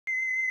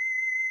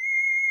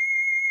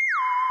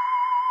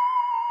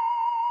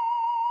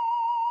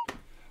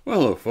Well,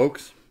 hello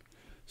folks.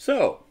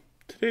 So,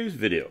 today's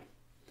video,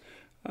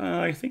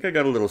 I think I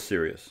got a little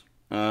serious.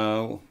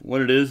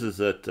 What it is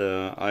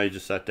that I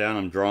just sat down,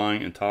 I'm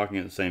drawing and talking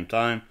at the same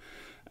time,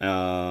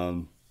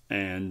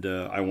 and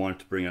I wanted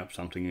to bring up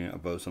something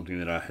about something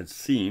that I had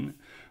seen,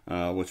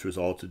 which was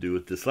all to do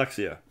with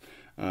dyslexia,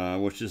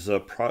 which is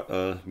try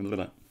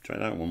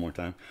that one more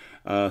time,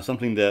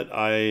 something that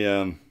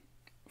I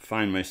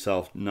find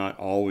myself not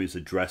always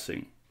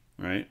addressing,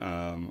 right?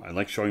 I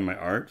like showing my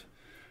art.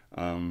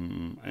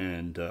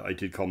 I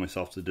did call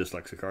myself the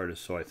Dyslexic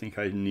Artist, so I think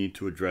I need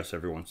to address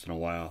every once in a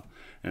while,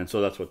 and so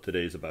that's what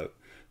today's about.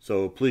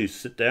 So please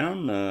sit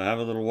down, have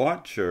a little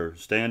watch, or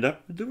stand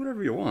up, do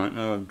whatever you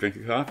want. Drink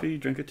a coffee,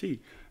 drink a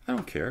tea. I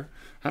don't care.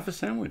 Have a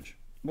sandwich,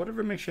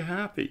 whatever makes you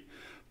happy.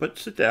 But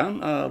sit down,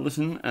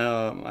 listen.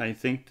 I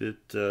think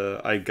that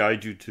I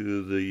guide you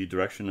to the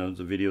direction of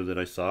the video that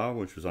I saw,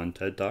 which was on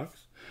TED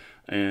Talks,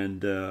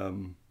 and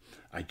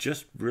I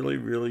just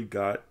really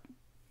got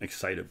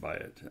excited by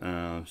it.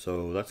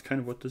 So that's kind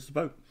of what this is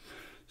about.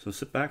 So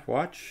sit back,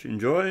 watch,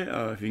 enjoy.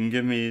 If you can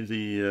give me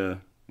the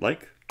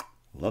like,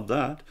 love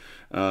that.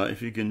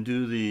 If you can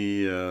do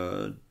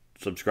the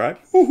subscribe,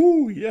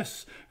 woohoo,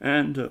 yes.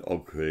 And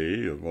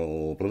okay,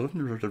 well, I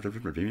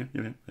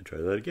try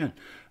that again.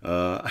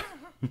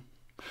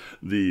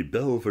 The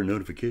bell for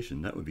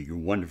notification, that would be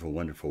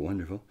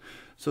wonderful.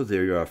 So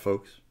there you are,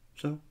 folks.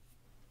 So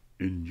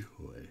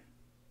enjoy.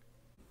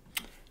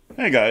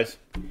 Hey guys,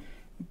 a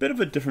bit of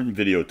a different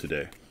video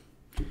today.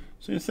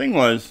 So the thing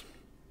was,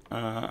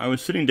 I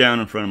was sitting down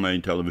in front of my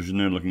television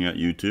there looking at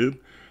YouTube,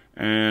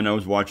 and I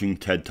was watching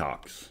TED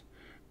Talks.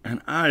 And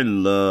I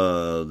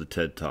love the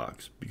TED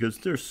Talks because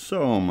they're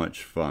so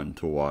much fun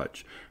to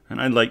watch.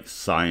 And I like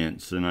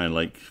science, and I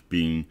like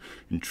being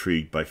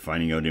intrigued by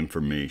finding out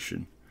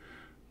information.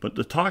 But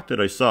the talk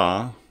that I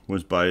saw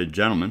was by a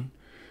gentleman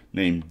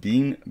named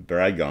Dean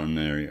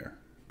Bragonier.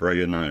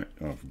 Bragonier.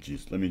 Oh,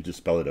 geez, let me just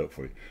spell it out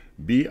for you.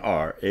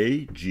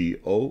 Bragonier.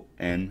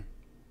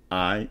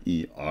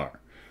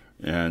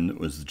 And it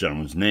was the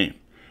gentleman's name.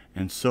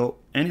 And so,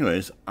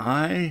 anyways,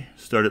 I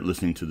started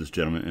listening to this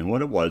gentleman, and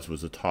what it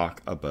was a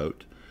talk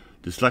about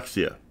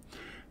dyslexia.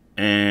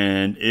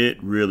 And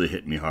it really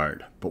hit me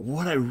hard. But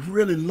what I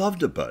really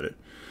loved about it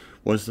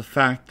was the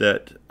fact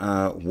that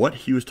what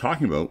he was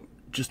talking about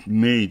just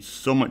made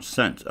so much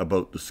sense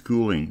about the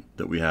schooling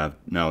that we have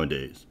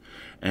nowadays.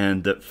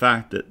 And the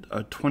fact that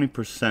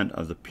 20%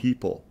 of the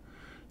people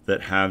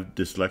that have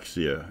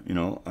dyslexia,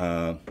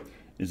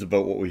 is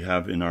about what we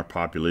have in our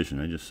population.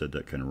 I just said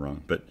that kind of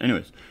wrong. But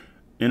anyways,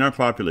 in our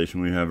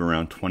population, we have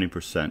around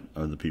 20%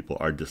 of the people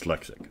are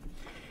dyslexic.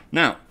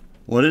 Now,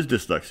 what is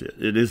dyslexia?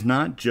 It is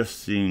not just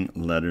seeing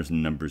letters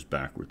and numbers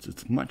backwards.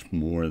 It's much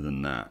more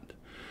than that,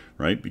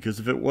 right? Because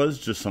if it was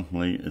just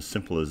something as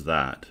simple as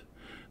that,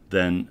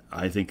 then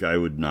I think I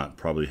would not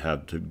probably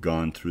have to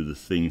gone through the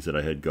things that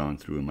I had gone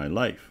through in my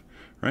life,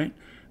 right?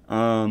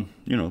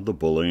 The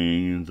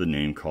bullying, the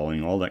name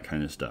calling, all that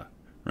kind of stuff,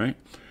 right?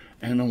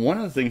 And then one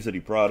of the things that he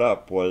brought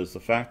up was the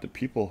fact that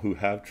people who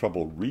have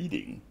trouble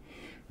reading,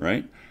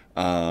 right,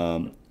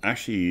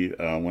 actually,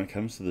 when it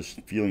comes to this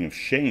feeling of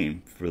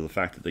shame for the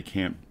fact that they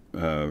can't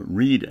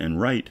read and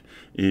write,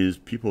 is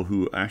people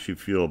who actually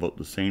feel about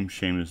the same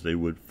shame as they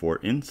would for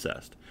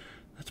incest.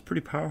 That's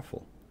pretty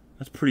powerful.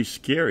 That's pretty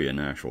scary in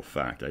actual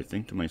fact. I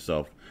think to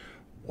myself,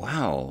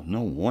 wow,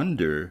 no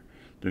wonder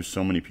there's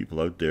so many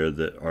people out there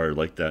that are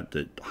like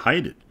that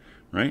hide it,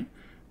 right?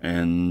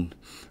 And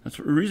that's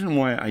the reason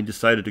why I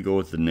decided to go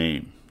with the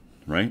name,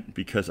 right?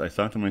 Because I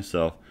thought to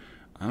myself,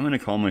 I'm going to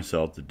call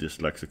myself the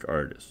Dyslexic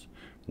Artist.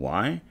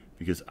 Why?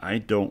 Because I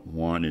don't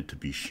want it to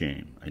be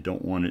shame. I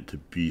don't want it to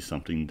be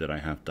something that I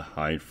have to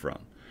hide from.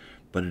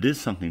 But it is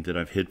something that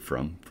I've hid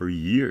from for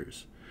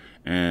years.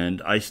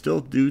 And I still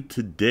do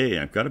today.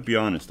 I've got to be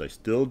honest. I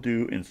still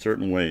do in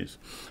certain ways.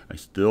 I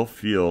still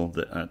feel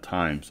that at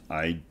times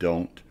I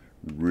don't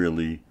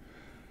really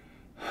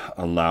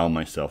allow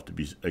myself to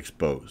be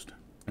exposed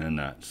and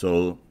that.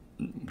 So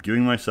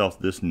giving myself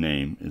this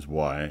name is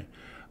why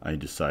I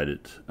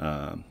decided,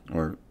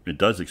 or it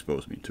does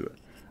expose me to it.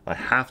 I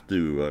have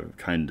to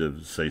kind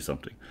of say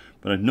something.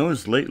 But I've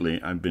noticed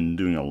lately I've been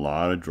doing a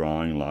lot of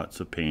drawing,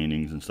 lots of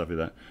paintings and stuff like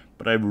that,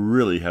 but I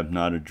really have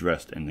not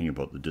addressed anything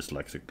about the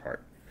dyslexic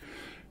part.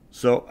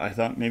 So I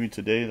thought maybe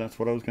today that's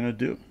what I was going to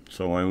do.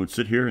 So I would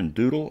sit here and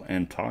doodle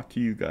and talk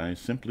to you guys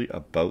simply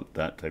about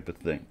that type of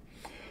thing.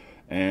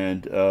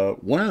 And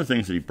one of the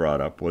things that he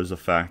brought up was the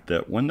fact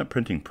that when the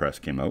printing press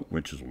came out,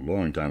 which is a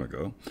long time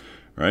ago,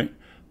 right,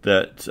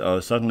 that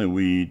suddenly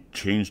we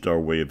changed our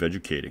way of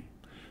educating.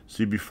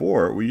 See,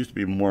 before, we used to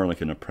be more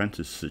like an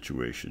apprentice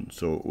situation.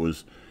 So it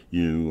was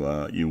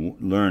you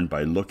learn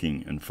by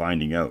looking and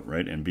finding out,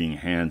 right, and being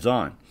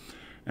hands-on.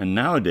 And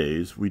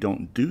nowadays, we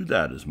don't do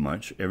that as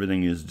much.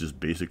 Everything is just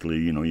basically,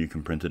 you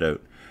can print it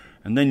out.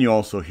 And then you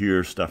also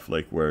hear stuff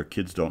like where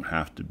kids don't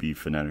have to be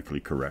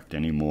phonetically correct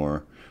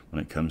anymore when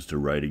it comes to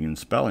writing and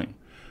spelling.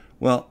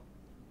 Well,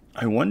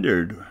 I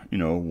wondered,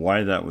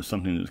 why that was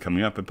something that was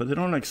coming up, but they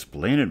don't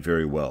explain it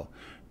very well.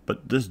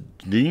 But this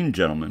Dean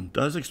gentleman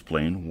does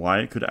explain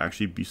why it could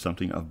actually be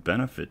something of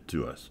benefit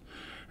to us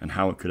and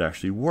how it could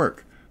actually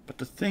work. But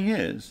the thing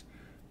is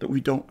that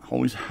we don't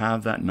always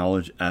have that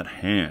knowledge at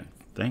hand.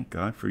 Thank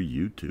God for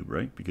YouTube,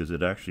 right? Because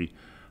it actually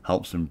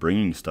helps in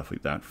bringing stuff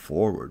like that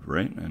forward,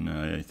 right? And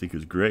I think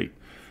it's great.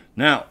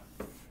 Now,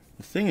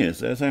 the thing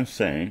is, as I'm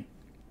saying,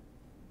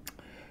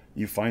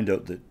 you find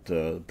out that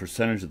the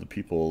percentage of the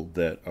people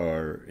that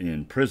are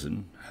in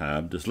prison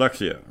have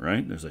dyslexia,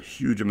 right? There's a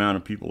huge amount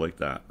of people like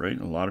that,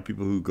 right? A lot of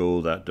people who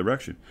go that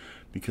direction.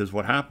 Because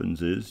what happens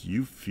is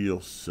you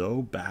feel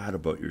so bad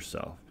about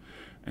yourself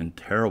and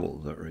terrible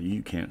that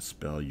you can't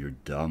spell, you're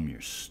dumb,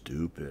 you're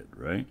stupid,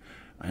 right?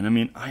 And I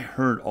mean, I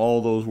heard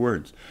all those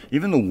words,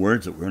 even the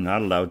words that we're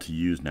not allowed to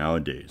use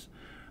nowadays.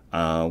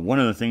 One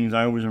of the things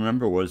I always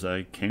remember was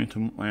I came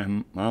to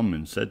my mom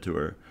and said to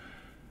her,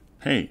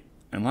 hey,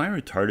 am I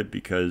retarded?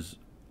 Because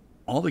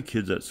all the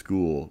kids at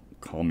school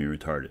call me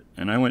retarded.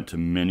 And I went to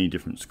many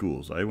different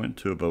schools. I went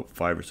to about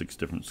 5 or 6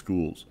 different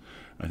schools.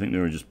 I think they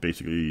were just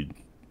basically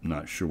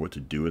not sure what to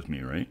do with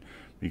me, right?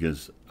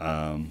 Because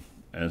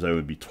as I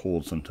would be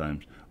told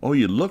sometimes, oh,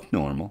 you look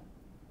normal.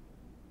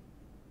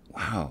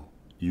 Wow,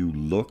 you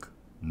look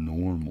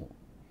normal.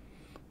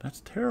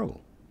 That's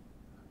terrible.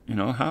 You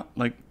know, how,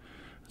 like,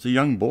 as a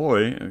young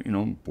boy, you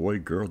know, boy,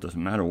 girl,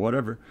 doesn't matter,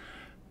 whatever.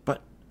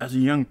 But as a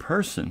young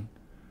person,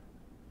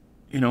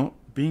 you know,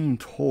 being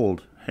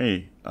told,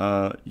 hey,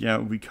 yeah,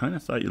 we kind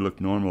of thought you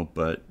looked normal,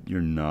 but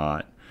you're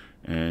not,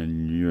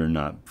 and you're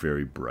not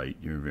very bright,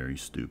 you're very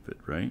stupid,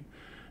 right?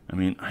 I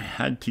mean, I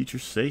had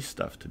teachers say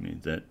stuff to me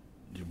that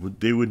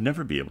they would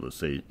never be able to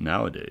say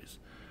nowadays.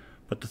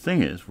 But the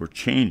thing is, we're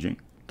changing.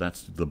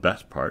 That's the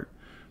best part.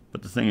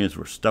 But the thing is,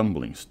 we're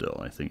stumbling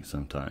still, I think,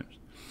 sometimes.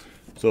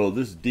 So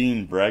this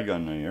Dean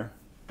Bragonier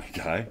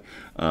guy,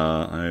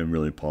 I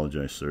really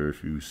apologize, sir,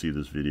 if you see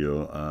this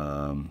video,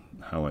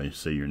 how I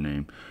say your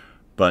name.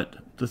 But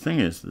the thing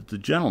is that the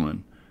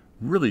gentleman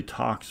really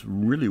talks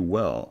really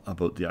well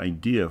about the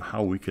idea of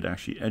how we could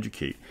actually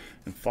educate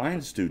and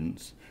find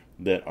students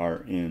that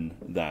are in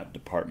that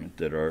department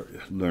that are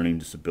learning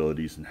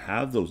disabilities and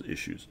have those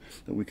issues,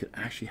 that we could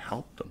actually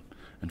help them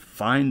and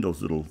find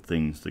those little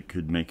things that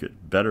could make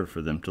it better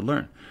for them to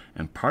learn.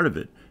 And part of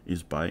it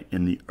is by,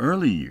 in the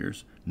early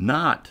years,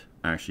 not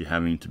actually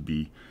having to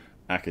be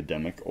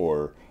academic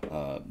or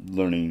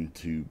learning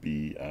to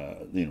be,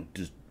 you know,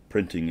 just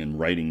printing and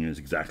writing is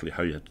exactly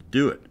how you have to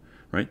do it,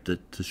 right?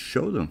 To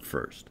show them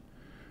first.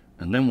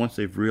 And then once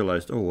they've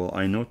realized, oh, well,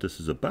 I know what this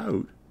is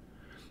about,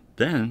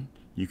 then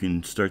you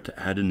can start to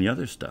add in the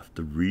other stuff,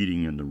 the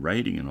reading and the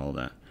writing and all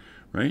that,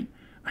 right?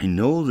 I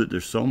know that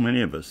there's so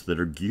many of us that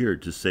are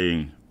geared to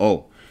saying,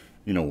 oh,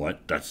 you know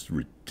what, that's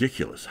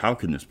ridiculous. How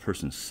can this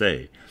person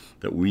say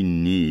that we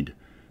need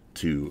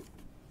to,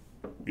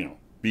 you know,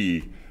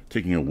 be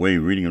taking away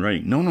reading and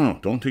writing? No, no, no,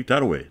 don't take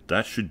that away.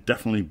 That should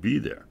definitely be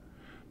there.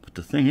 But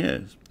the thing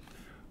is,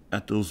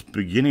 at those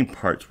beginning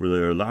parts where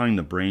they're allowing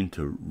the brain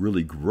to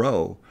really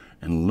grow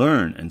and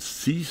learn and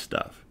see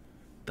stuff,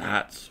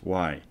 that's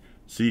why.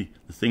 See,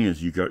 the thing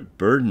is, you got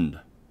burdened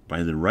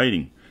by the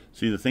writing.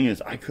 See, the thing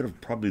is, I could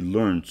have probably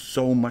learned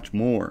so much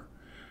more.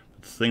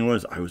 But the thing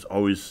was, I was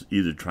always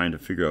either trying to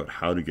figure out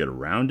how to get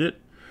around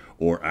it,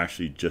 or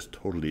actually just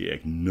totally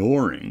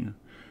ignoring,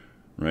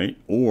 right?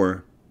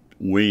 Or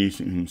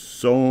wasting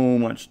so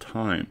much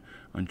time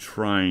on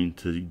trying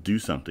to do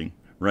something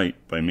right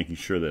by making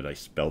sure that I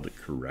spelled it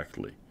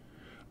correctly.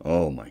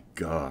 Oh my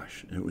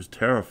gosh, it was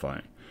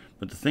terrifying.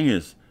 But the thing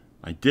is,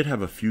 I did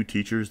have a few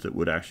teachers that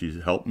would actually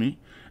help me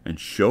and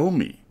show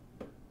me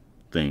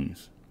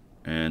things,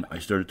 and I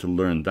started to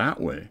learn that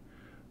way.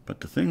 But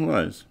the thing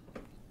was,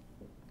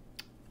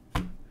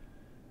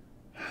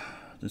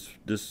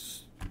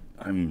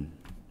 I'm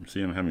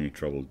having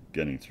trouble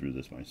getting through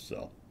this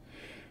myself.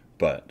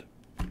 But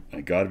I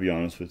got to be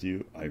honest with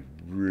you, I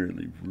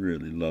really,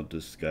 really love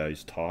this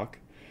guy's talk.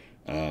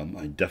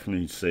 I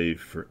definitely say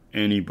for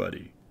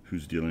anybody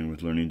who's dealing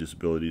with learning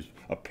disabilities,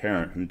 a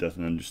parent who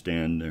doesn't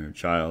understand their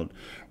child,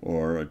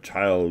 or a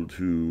child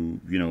who,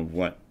 you know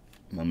what,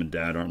 mom and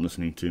dad aren't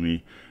listening to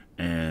me,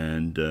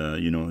 and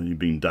you know, you're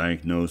being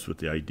diagnosed with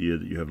the idea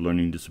that you have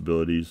learning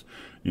disabilities,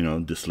 you know,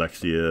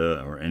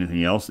 dyslexia or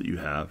anything else that you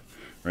have,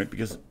 right?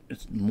 Because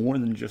it's more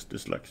than just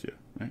dyslexia,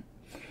 right?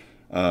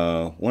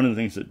 One of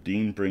the things that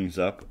Dean brings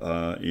up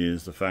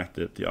is the fact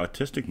that the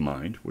autistic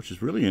mind, which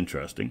is really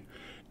interesting,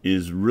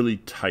 is really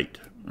tight,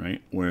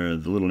 right? Where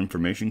the little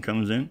information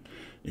comes in,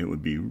 it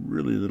would be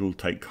really little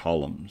tight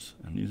columns.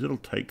 And these little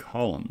tight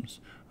columns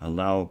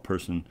allow a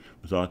person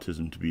with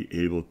autism to be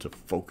able to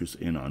focus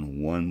in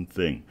on one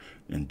thing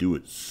and do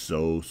it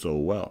so, so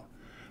well.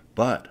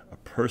 But a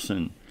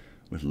person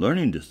with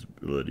learning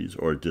disabilities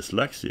or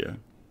dyslexia,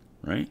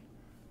 right,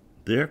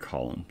 their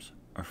columns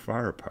are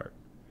far apart.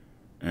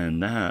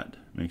 And that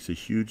makes a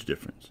huge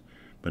difference.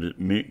 But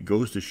it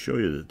goes to show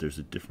you that there's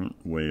a different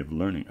way of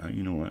learning.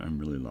 You know what? I'm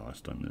really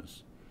lost on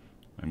this.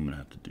 I'm going to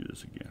have to do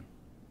this again.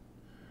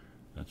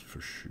 That's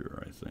for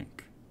sure, I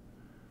think.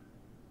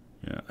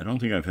 Yeah, I don't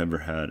think I've ever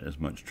had as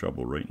much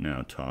trouble right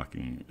now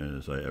talking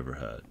as I ever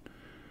had.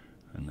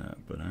 and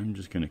that. But I'm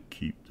just going to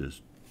keep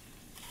this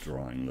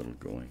drawing little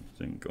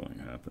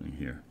happening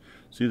here.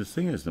 See, the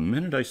thing is, the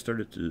minute I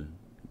started to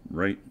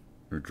write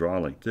or draw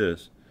like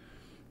this,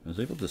 I was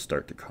able to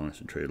start to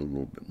concentrate a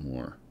little bit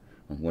more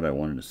on what I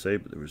wanted to say,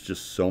 but there was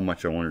just so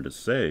much I wanted to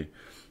say,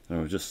 and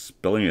I was just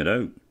spilling it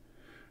out.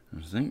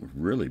 I think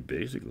really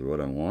basically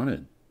what I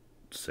wanted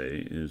to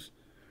say is,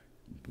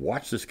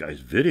 watch this guy's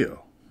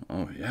video.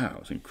 Oh yeah, it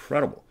was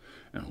incredible.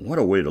 And what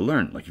a way to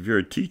learn. Like if you're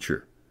a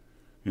teacher,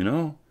 you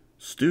know,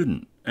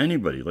 student,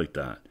 anybody like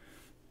that,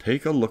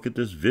 take a look at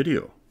this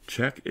video.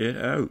 Check it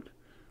out,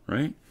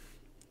 right?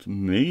 It's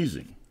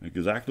amazing. Like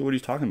exactly what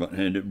he's talking about.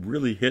 And it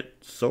really hit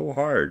so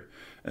hard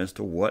as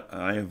to what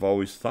I have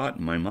always thought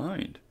in my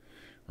mind,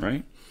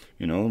 right?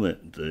 You know,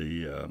 that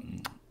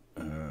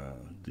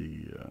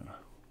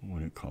what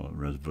do you call it,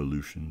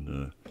 revolution,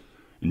 the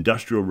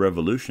Industrial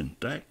Revolution,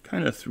 that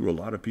kind of threw a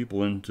lot of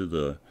people into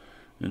the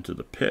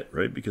pit,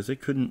 right? Because they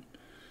couldn't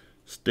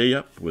stay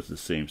up with the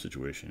same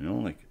situation, you know,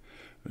 like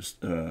it was,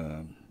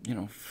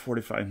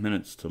 45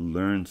 minutes to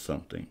learn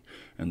something,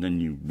 and then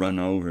you run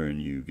over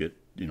and you get,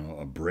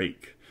 a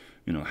break,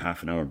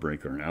 half an hour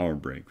break or an hour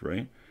break,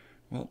 right?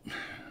 Well,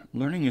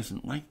 learning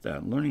isn't like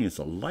that. Learning is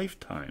a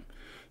lifetime.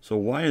 So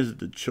why is it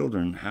that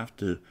children have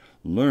to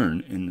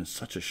learn in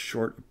such a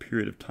short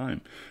period of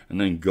time and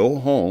then go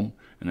home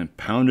and then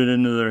pound it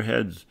into their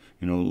heads,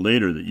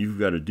 later that you've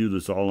got to do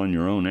this all on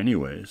your own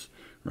anyways,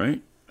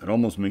 right? It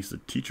almost makes the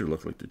teacher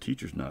look like the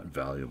teacher's not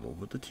valuable,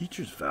 but the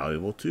teacher's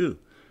valuable too,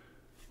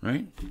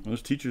 right?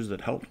 Those teachers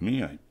that helped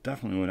me, I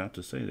definitely would have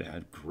to say they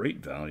had great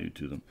value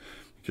to them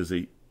because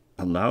they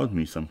allowed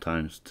me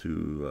sometimes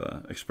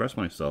to express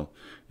myself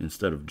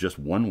instead of just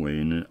one way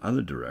in the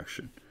other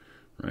direction,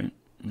 right?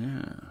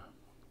 Yeah.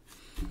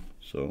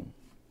 So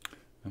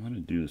I'm going to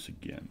do this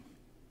again.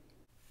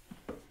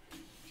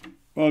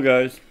 Well,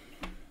 guys,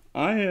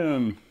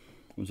 I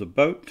was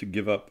about to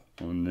give up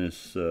on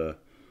this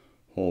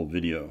whole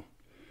video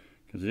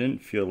because I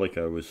didn't feel like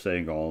I was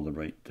saying all the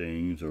right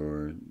things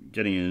or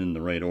getting it in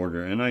the right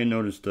order. And I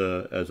noticed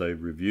as I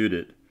reviewed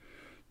it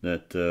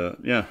that,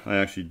 yeah, I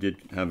actually did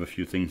have a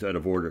few things out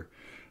of order.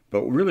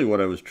 But really what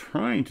I was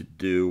trying to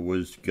do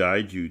was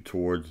guide you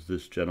towards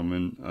this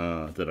gentleman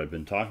that I've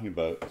been talking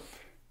about.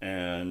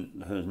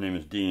 And his name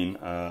is Dean,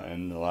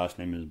 and the last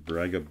name is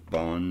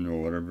Bragonier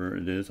or whatever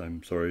it is.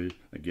 I'm sorry,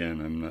 again,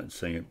 I'm not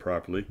saying it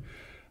properly.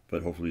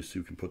 But hopefully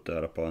Sue can put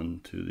that up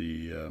onto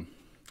the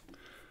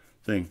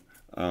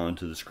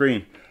onto the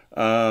screen.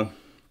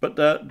 But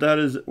that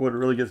is what it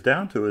really gets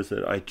down to, is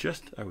that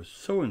I was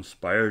so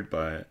inspired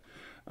by it.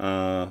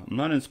 I'm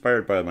not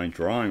inspired by my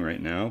drawing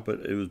right now,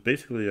 but it was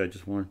basically I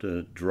just wanted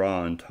to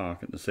draw and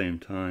talk at the same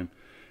time.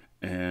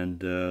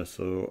 And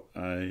so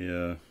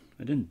I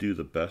didn't do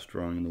the best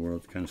drawing in the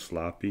world. It's kind of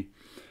sloppy.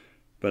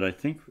 But I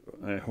think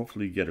I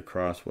hopefully get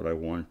across what I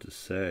wanted to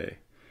say.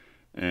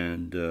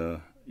 And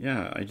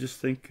yeah, I just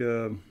think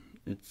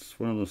it's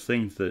one of those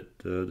things that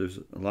there's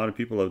a lot of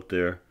people out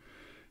there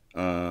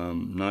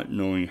not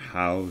knowing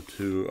how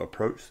to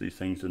approach these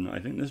things, and I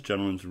think this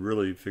gentleman's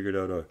really figured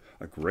out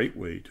a great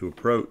way to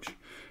approach.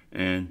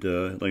 And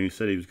like I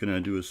said, he was going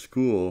to do a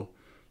school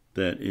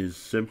that is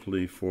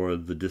simply for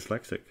the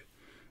dyslexic,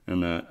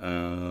 and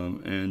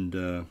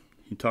that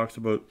he talks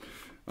about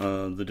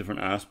the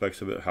different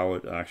aspects of it, how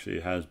it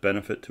actually has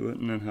benefit to it,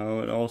 and then how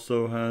it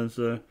also has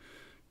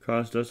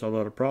caused us a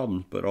lot of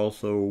problems, but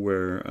also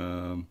where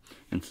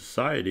in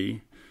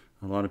society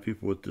a lot of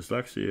people with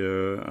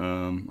dyslexia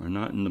are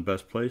not in the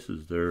best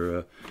places.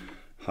 They're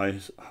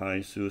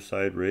high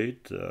suicide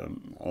rate,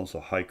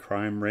 also high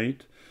crime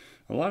rate,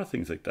 a lot of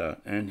things like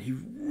that. And he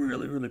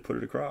really put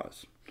it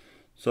across.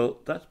 So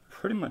that's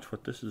pretty much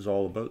what this is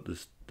all about,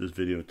 this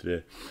video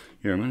today.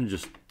 Here, I'm going to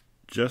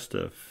just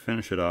to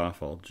finish it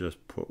off, I'll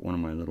just put one of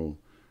my little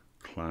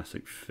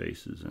classic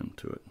faces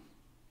into it.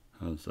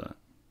 How's that?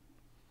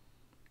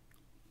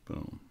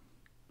 Boom.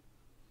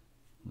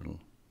 Little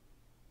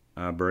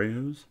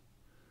eyebrows.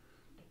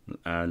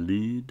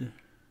 Eyelid.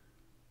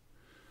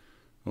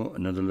 Oh,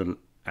 another little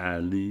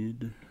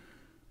eyelid.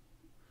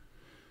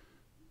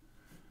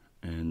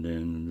 And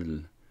then a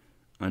little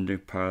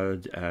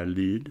underpart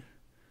eyelid,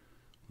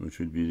 which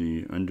would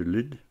be the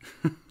underlid.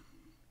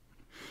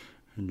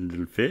 And a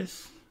little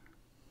face.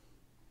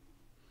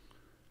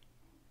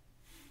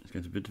 He's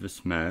got a bit of a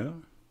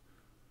smile.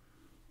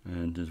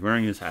 And he's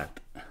wearing his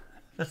hat.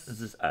 This is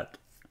his hat.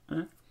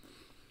 Huh?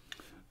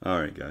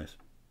 Alright, guys.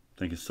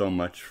 Thank you so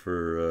much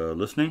for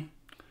listening.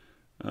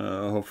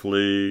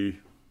 Hopefully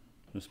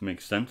this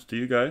makes sense to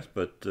you guys,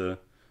 but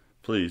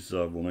please,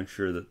 we'll make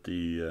sure that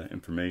the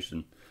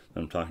information that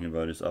I'm talking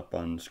about is up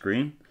on the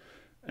screen.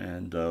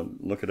 And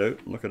look it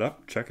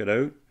up, check it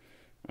out.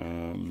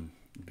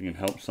 If you can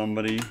help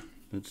somebody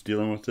that's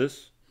dealing with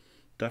this,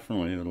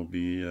 definitely it'll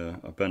be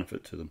a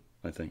benefit to them,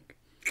 I think.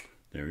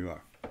 There you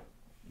are.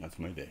 That's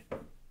my day.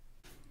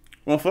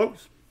 Well,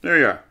 folks, there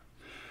you are.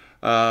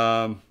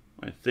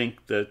 I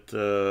think that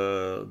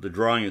the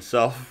drawing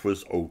itself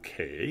was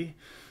okay.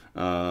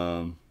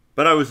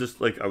 But I was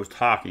just I was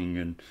talking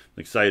and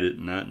excited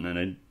and that, and then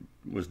I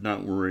was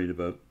not worried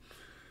about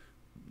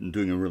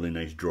doing a really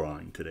nice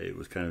drawing today. It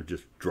was kind of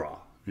just draw,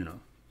 you know.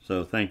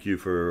 So thank you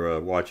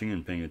for watching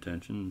and paying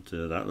attention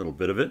to that little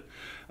bit of it.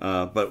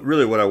 But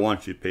really what I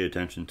want you to pay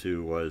attention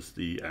to was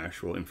the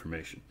actual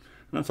information.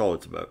 And that's all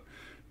it's about.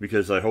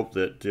 Because I hope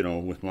that, you know,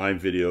 with my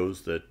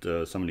videos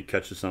that somebody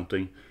catches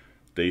something,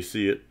 they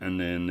see it, and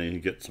then they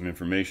get some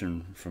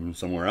information from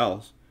somewhere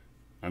else.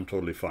 I'm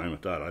totally fine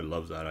with that. I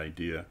love that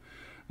idea.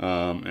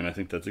 And I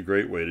think that's a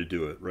great way to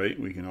do it, right?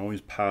 We can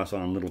always pass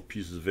on little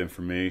pieces of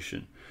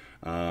information.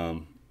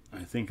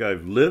 I think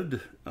I've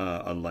lived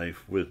a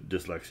life with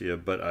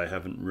dyslexia, but I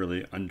haven't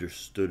really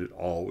understood it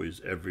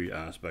always, every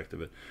aspect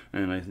of it.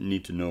 And I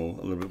need to know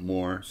a little bit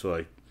more, so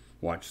I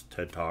watch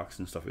TED Talks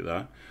and stuff like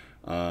that.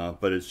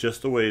 But it's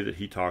just the way that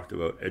he talked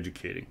about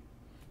educating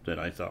that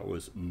I thought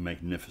was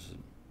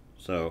magnificent.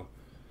 So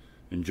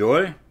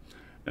enjoy,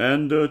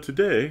 and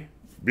today,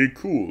 be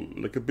cool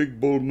like a big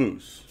bull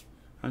moose.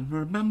 And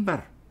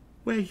remember,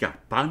 wear your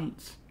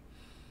pants.